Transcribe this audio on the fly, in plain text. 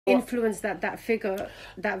influence that figure,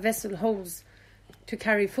 that vessel holds to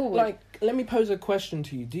carry forward. Like, let me pose a question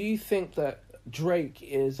to you. Do you think that Drake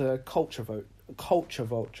is a culture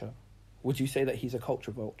vulture? Would you say that he's a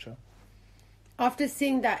culture vulture? After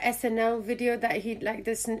seeing that SNL video that he, like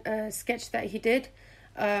this sketch that he did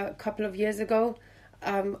a couple of years ago,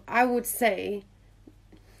 I would say,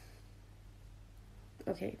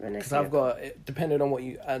 okay, when I say, because I've got, depending on what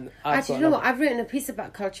you, and actually, you know what, I've written a piece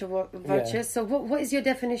about culture vulture. Yeah. So what is your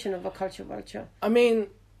definition of a culture vulture? I mean,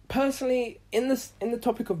 personally, in the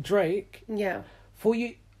topic of Drake, Yeah, for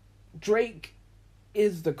you, Drake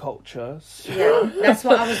is the culture. So, yeah, that's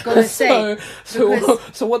what I was going to say.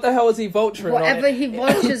 So what the hell is he vulturing? Whatever on? he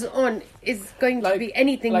vultures on is going to be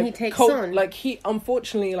anything he takes on. Like, he,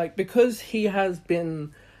 unfortunately, like, because he has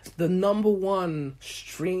been the number one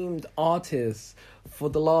streamed artist for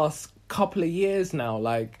the last couple of years now,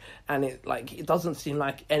 like, and it doesn't seem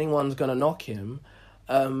like anyone's gonna knock him.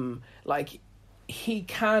 Like, he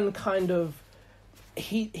can kind of,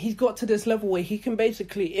 he's got to this level where he can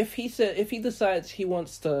basically, if he decides he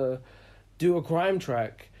wants to do a grime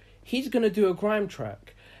track, he's gonna do a grime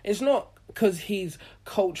track. It's not because he's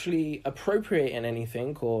culturally appropriating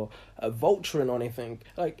anything or vulturing or anything.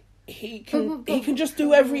 Like, he can just do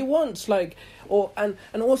whatever he wants, like, or and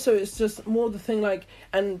also it's just more the thing, like,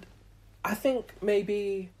 and I think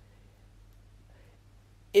maybe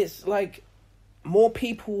it's like more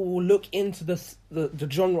people will look into the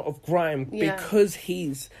genre of grime because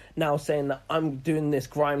he's now saying that I'm doing this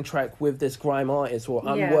grime track with this grime artist, or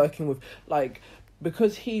I'm working with, like,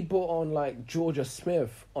 because he brought on like Georgia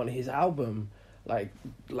Smith on his album. Like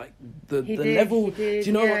the level. Do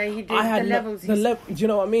you know? He did. I had the levels. the level. Do you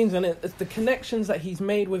know what I mean? And it's the connections that he's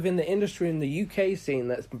made within the industry in the UK scene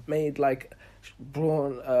that's made, like,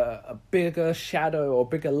 brought a bigger shadow or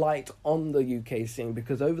bigger light on the UK scene.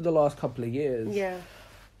 Because over the last couple of years,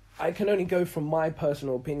 I can only go from my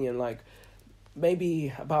personal opinion. Like,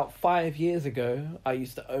 maybe about 5 years ago, I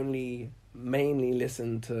used to only mainly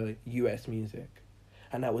listen to US music,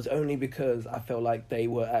 and that was only because I felt like they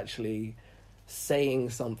were actually saying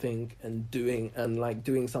something and doing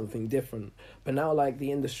something different. But now, like,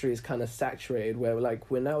 the industry is kind of saturated, where, like,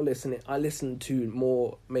 I listen to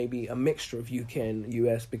more, maybe a mixture of UK and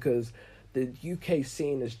US, because the UK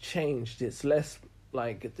scene has changed. It's less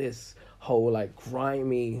like this whole, like,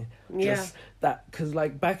 grimy, just that, because,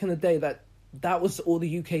 like, back in the day, that was all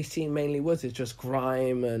the UK scene mainly was. It's just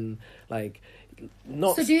grime and, like,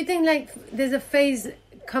 not. So do you think, like, there's a phase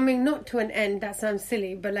coming, not to an end, that sounds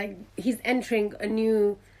silly, but, like, he's entering a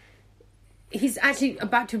new, he's actually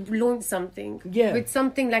about to launch something with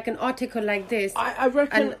something like an article like this? I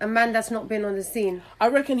reckon, and a man that's not been on the scene. I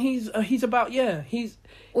reckon he's about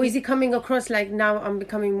or is he coming across like, now I'm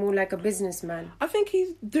becoming more like a businessman? I think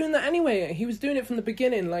he's doing that anyway. He was doing it from the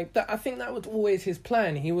beginning, like that. I think that was always his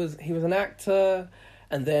plan. He was an actor,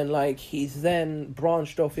 and then, like, he's then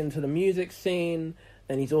branched off into the music scene.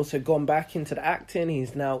 And he's also gone back into the acting.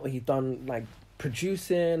 He's done, like,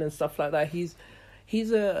 producing and stuff like that. He's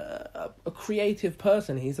a creative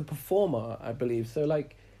person. He's a performer, I believe. So,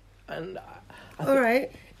 like, and all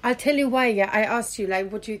right, I'll tell you why. Yeah, I asked you,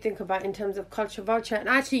 like, what do you think about in terms of culture vulture? And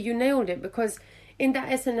actually, you nailed it, because in that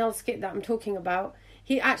SNL skit that I'm talking about,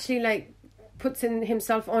 he actually, like, puts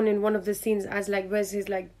himself on in one of the scenes as, like, where's his,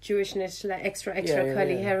 like, Jewishness, like, extra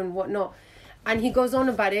curly hair and whatnot. And he goes on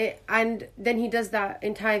about it, and then he does that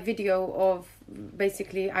entire video of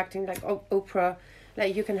basically acting like Oprah,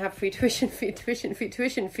 like, you can have free tuition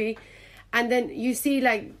fee. And then you see,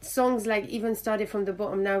 like, songs like Even Started From the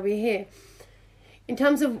Bottom, Now We're Here. In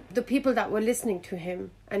terms of the people that were listening to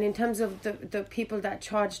him, and in terms of the people that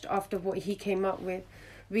charged after what he came up with,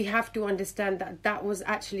 we have to understand that was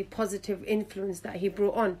actually positive influence that he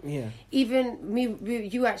brought on. Yeah. Even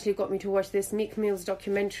you actually got me to watch this Meek Mill's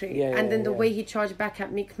documentary, and then the way he charged back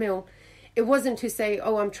at Meek Mill, it wasn't to say,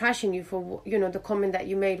 oh, I'm trashing you for, you know, the comment that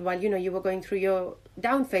you made while, you know, you were going through your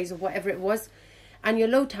down phase or whatever it was, and your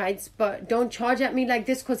low tides, but don't charge at me like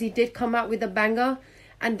this, because he did come out with a banger,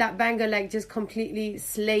 and that banger, like, just completely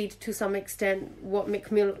slayed to some extent what Meek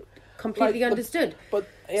Mill completely understood. But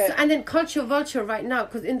so, and then culture vulture right now,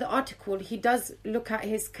 because in the article he does look at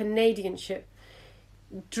his Canadianship.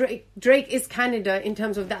 Drake is Canada in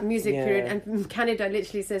terms of that music period, and Canada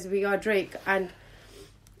literally says we are Drake. And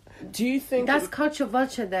do you think that's culture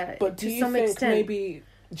vulture there? But to some extent, maybe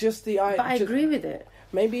just the but I agree with it.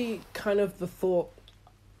 Maybe kind of the thought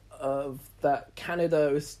of that Canada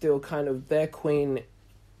is still kind of their queen,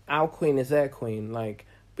 our queen is their queen, like,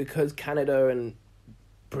 because Canada and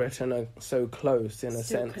Britain are so close in a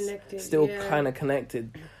sense, kind of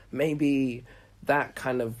connected. Maybe that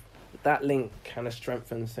kind of that link kind of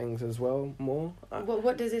strengthens things as well more.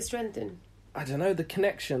 What does it strengthen? I don't know, the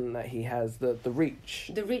connection that he has, the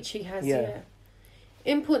reach. The reach he has, yeah.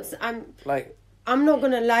 Inputs, I'm not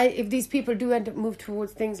going to lie, if these people do end up move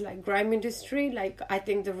towards things like grime industry, like, I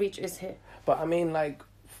think the reach is here. But I mean, like,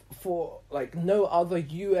 for, like, no other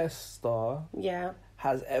US star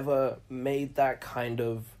has ever made that kind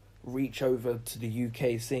of reach over to the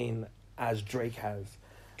UK scene as Drake has.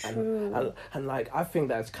 True. And like, I think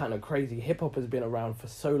that's kind of crazy. Hip-hop has been around for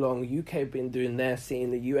so long. UK have been doing their scene,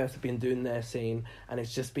 the US have been doing their scene, and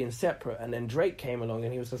it's just been separate. And then Drake came along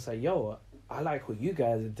and he was just like, yo, I like what you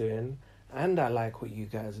guys are doing, and I like what you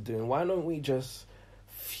guys are doing. Why don't we just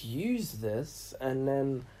fuse this? And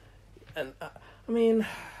then, I mean,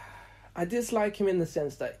 I dislike him in the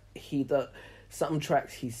sense that some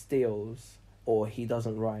tracks he steals, or he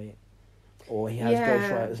doesn't write, or he has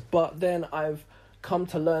ghostwriters. But then I've come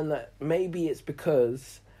to learn that maybe it's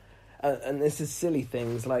because, and this is silly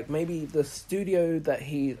things, like maybe the studio that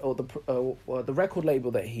or the record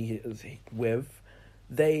label that he is with,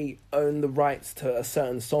 they own the rights to a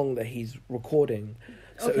certain song that he's recording.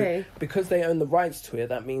 So because they own the rights to it,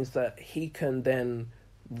 that means that he can then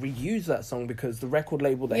reuse that song because the record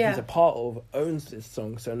label that he's a part of owns this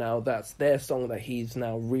song. So now that's their song that he's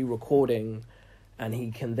now re-recording, and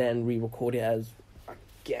he can then re-record it as, I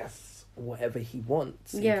guess, whatever he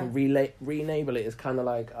wants. He can re-enable it. It's kind of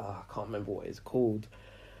like, I can't remember what it's called,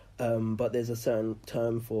 but there's a certain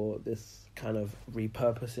term for this kind of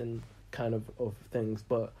repurposing kind of things.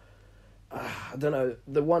 But I don't know,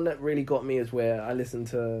 the one that really got me is where I listened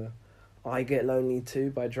to I Get Lonely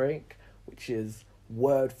Too by Drake, which is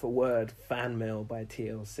word for word fan mail by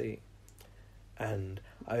TLC, and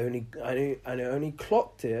I only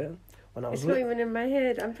clocked it when I was... It's not even in my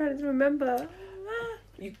head. I'm trying to remember.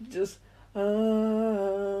 You just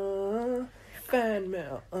fan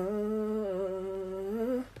mail.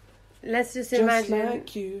 Let's just imagine. Just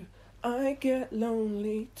like you, I get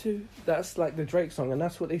lonely too. That's like the Drake song, and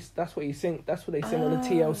that's what he sing. That's what they sing on the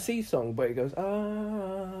TLC song. But it goes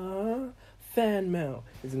fan mail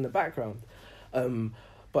is in the background.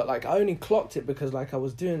 But like I only clocked it because like I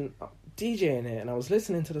was doing DJing it and I was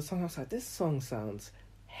listening to the song. I was like, this song sounds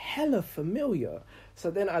hella familiar. So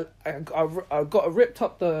then I ripped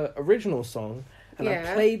up the original song and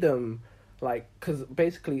I played them, like, because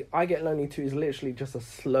basically I Get Lonely Too is literally just a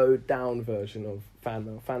slowed down version of Fan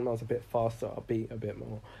Mail. Fan Mail's a bit faster, upbeat a bit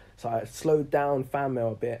more. So I slowed down Fan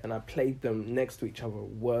Mail a bit and I played them next to each other,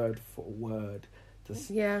 word for word,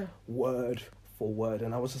 word for word.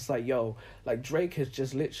 And I was just like, yo, like Drake has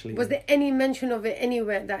just literally... Was there any mention of it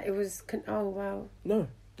anywhere that it was... Oh, wow. No,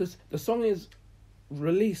 the song is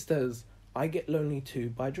released as I Get Lonely Too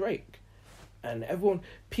by Drake, and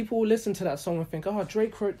people will listen to that song and think, oh,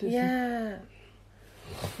 Drake wrote this. Yeah,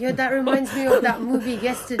 that reminds me of that movie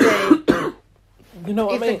Yesterday. You know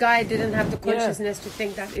what I mean? If the guy didn't have the consciousness to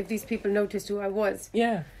think that if these people noticed who I was,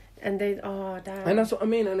 and they, damn. And that's what I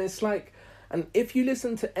mean. And it's like, and if you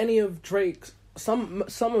listen to any of Drake's some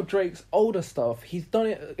of Drake's older stuff, he's done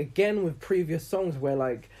it again with previous songs where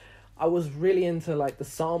like I was really into like the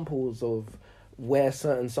samples of where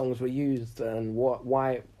certain songs were used and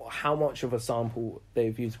how much of a sample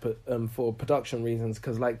they've used for production reasons,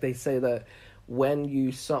 because like they say that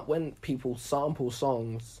when people sample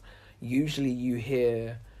songs, usually you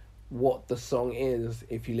hear what the song is.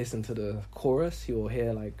 If you listen to the chorus, you'll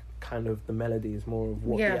hear like kind of the melody is more of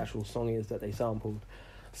what the actual song is that they sampled.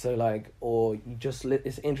 So like, or you just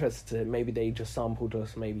it's interesting, maybe they just sampled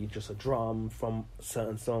maybe just a drum from a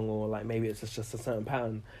certain song, or like maybe it's just a certain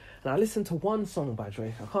pattern. And I listened to one song by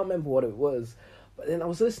Drake, I can't remember what it was, but then I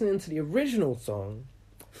was listening to the original song,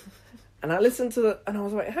 and I listened to and I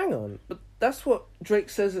was like, hang on, but that's what Drake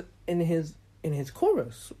says in his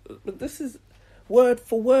chorus, but this is word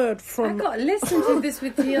for word from... I got to listen to this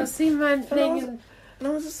with TLC, man, playing... And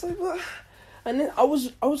I was just like, what? And then I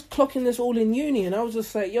was clocking this all in uni, and I was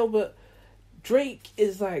just like, yo, but Drake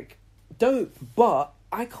is like dope, but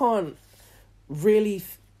I can't really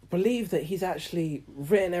believe that he's actually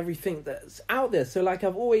written everything that's out there. So like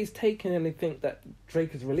I've always taken anything that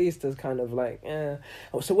Drake has released as kind of like,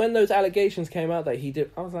 So when those allegations came out that he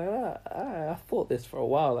did, I was like, I thought this for a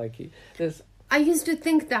while. Like I used to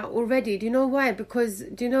think that already. Do you know why? Because,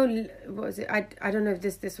 do you know, what was it? I don't know if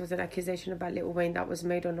this was an accusation about Lil Wayne that was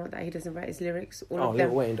made or not, that he doesn't write his lyrics. Lil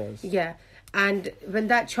Wayne does. Yeah. And when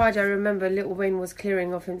that charge, I remember Lil Wayne was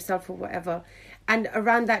clearing of himself or whatever. And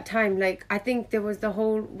around that time, like, I think there was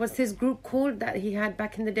what's his group called that he had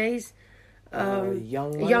back in the days? Young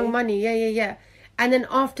Money? Young Money, yeah. And then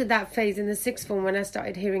after that phase in the sixth form, when I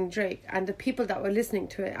started hearing Drake and the people that were listening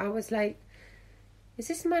to it, I was like, is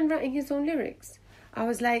this man writing his own lyrics? I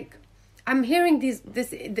was like, I'm hearing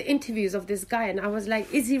the interviews of this guy, and I was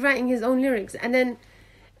like, is he writing his own lyrics? And then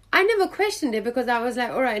I never questioned it, because I was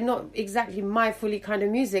like, all right, not exactly my fully kind of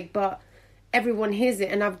music, but everyone hears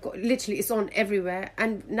it, and I've got, literally, it's on everywhere.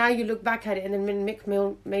 And now you look back at it, and then when Mick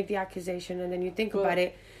Mill made the accusation, and then you think about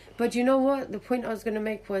it. But you know what? The point I was going to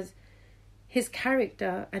make was his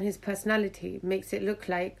character and his personality makes it look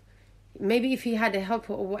like, maybe if he had a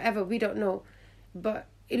helper or whatever, we don't know, but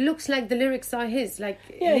it looks like the lyrics are his. Like,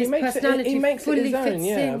 his personality fully fits in.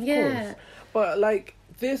 Yeah, course. But like,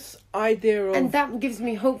 this idea of... And that gives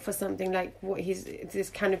me hope for something like what this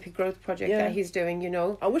Canopy Growth project that he's doing, you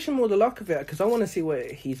know. I wish him all the luck of it, because I want to see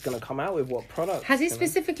what he's going to come out with, what product. Has he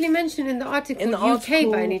specifically mentioned in the article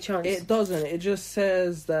UK by any chance? It doesn't. It just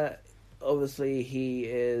says that obviously he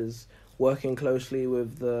is working closely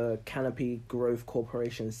with the Canopy Growth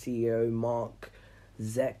Corporation CEO Mark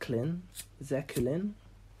Zekulin.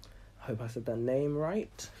 I hope I said that name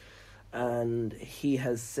right. And he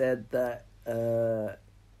has said that the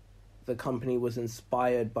company was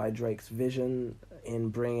inspired by Drake's vision in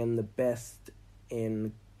bringing the best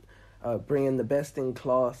in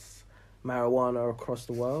class marijuana across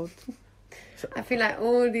the world. So, I feel like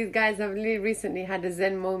all these guys have recently had a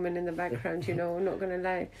Zen moment in the background, you know, I'm not going to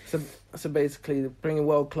lie. So basically, bringing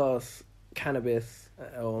world-class cannabis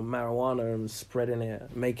or marijuana and spreading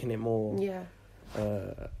it, making it more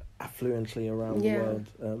affluently around the world.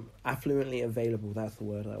 Affluently available, that's the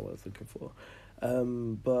word I was looking for.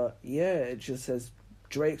 But yeah, it just says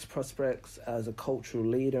Drake's prospects as a cultural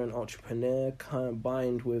leader and entrepreneur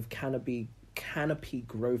combined with Canopy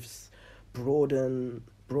Growth's breadth.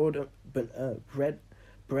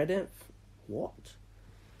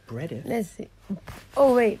 Let's see.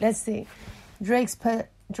 Oh wait, let's see. Drake's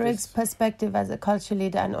perspective as a culture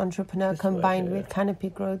leader and entrepreneur combined with Canopy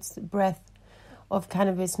Growth's breadth of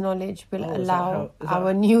cannabis knowledge will allow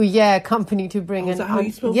our new company to bring an...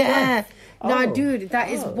 No, dude, that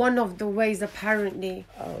is one of the ways apparently.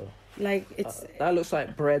 Like, it's... that looks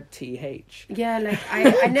like bread, TH. Yeah, like,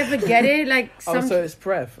 I never get it. Like, so it's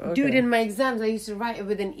breath. Okay. Dude, in my exams, I used to write it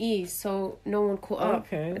with an E, so no one caught up.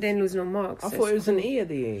 I didn't lose no marks. I thought it was an E at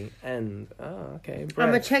the end. Oh, okay. Breath. I'm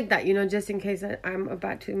going to check that, you know, just in case I'm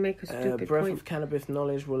about to make a stupid breath point. of cannabis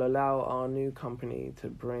knowledge will allow our new company to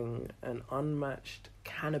bring an unmatched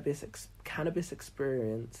cannabis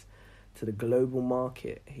experience to the global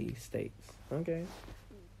market, he states. Okay.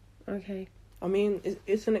 I mean,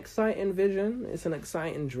 it's an exciting vision. It's an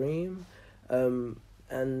exciting dream.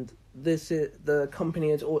 And the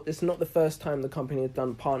company is... It's not the first time the company has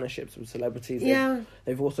done partnerships with celebrities.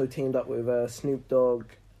 They've also teamed up with Snoop Dogg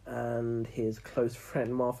and his close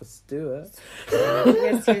friend Martha Stewart.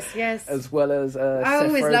 Yes. As well as I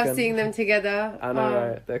always love seeing them together. I know,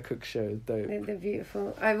 right? Their cook show is dope. They're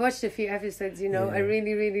beautiful. I watched a few episodes, you know. I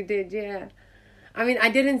really, really did, I mean, I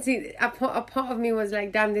didn't see... A part of me was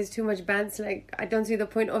like, damn, there's too much bands. Like, I don't see the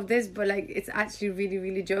point of this, but like, it's actually really,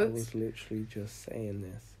 really jokes. I was literally just saying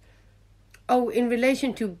this. Oh, in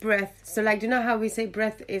relation to breath. So like, do you know how we say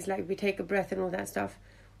breath is like we take a breath and all that stuff?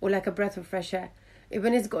 Or like a breath of fresh air.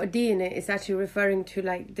 When it's got a D in it, it's actually referring to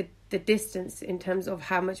like the distance in terms of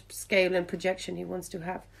how much scale and projection he wants to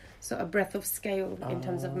have. So a breath of scale in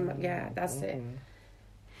terms of... that's it.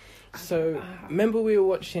 So, remember we were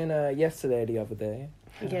watching Yesterday the other day?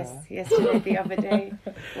 Yes, Yesterday the other day.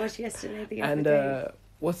 Watched Yesterday the other day. And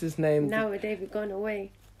what's his name? Nowadays we've gone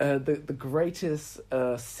away. The greatest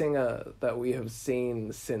singer that we have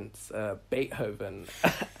seen since Beethoven,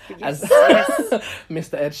 as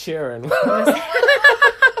Mr. Ed Sheeran,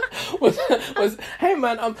 was hey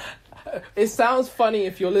man, it sounds funny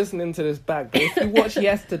if you're listening to this back, but if you watch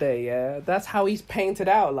Yesterday, that's how he's painted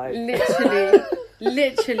out, like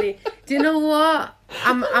literally. Do you know what?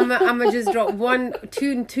 I'm gonna just drop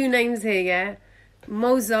two names here,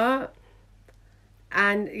 Mozart.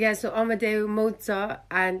 And so Amadeus Mozart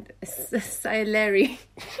and Salieri.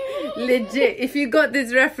 Legit, if you got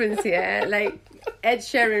this reference here, like Ed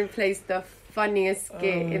Sheeran plays the funniest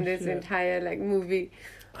skit in this entire like movie.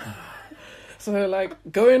 So like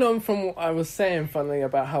going on from what I was saying, funnily,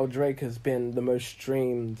 about how Drake has been the most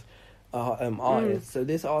streamed artist. So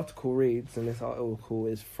this article reads, and this article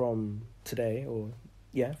is from today,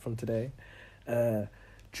 from today.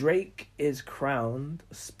 Drake is crowned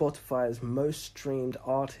Spotify's most streamed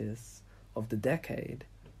artist of the decade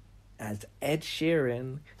as Ed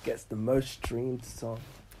Sheeran gets the most streamed song.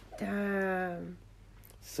 Damn.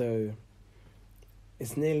 So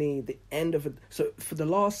it's nearly the end of it. So for the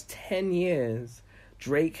last 10 years,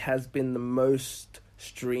 Drake has been the most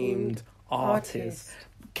streamed artist.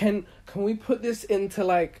 Can we put this into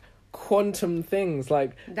like quantum things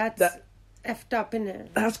like That's that. effed up, innit?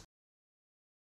 That's